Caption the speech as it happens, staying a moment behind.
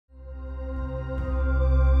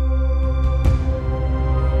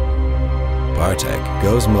Bartek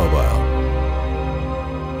goes mobile.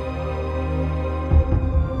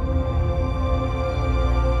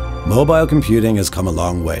 Mobile computing has come a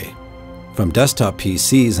long way, from desktop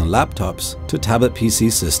PCs and laptops to tablet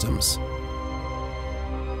PC systems.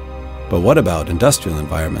 But what about industrial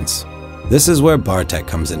environments? This is where Bartek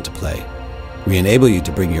comes into play. We enable you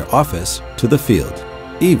to bring your office to the field,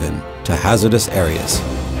 even to hazardous areas.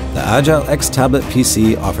 The Agile X Tablet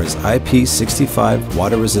PC offers IP65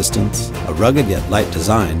 water resistance, a rugged yet light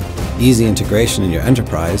design, easy integration in your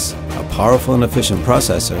enterprise, a powerful and efficient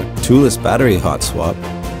processor, toolless battery hot swap,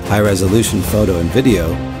 high-resolution photo and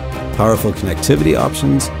video, powerful connectivity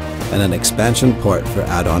options, and an expansion port for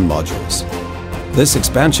add-on modules. This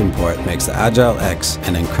expansion port makes the Agile X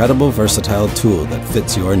an incredible versatile tool that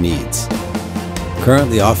fits your needs.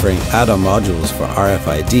 Currently offering add-on modules for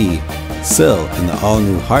RFID, SIL, and the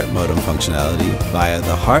all-new HART-Modem functionality via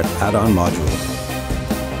the HART add-on module.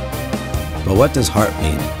 But what does HART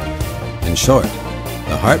mean? In short,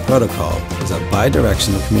 the HART-Protokol is a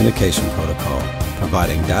bidirectional communication protocol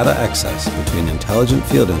providing data access between intelligent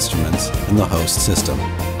field instruments and the host system.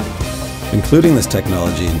 Including this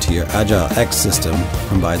technology into your Agile X system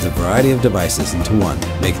combines a variety of devices into one,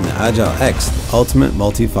 making the Agile X the ultimate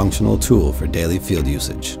multifunctional tool for daily field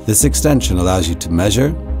usage. This extension allows you to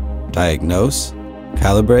measure, diagnose,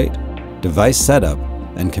 calibrate, device setup,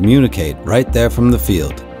 and communicate right there from the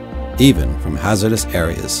field, even from hazardous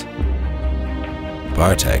areas.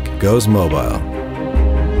 Bartek goes mobile.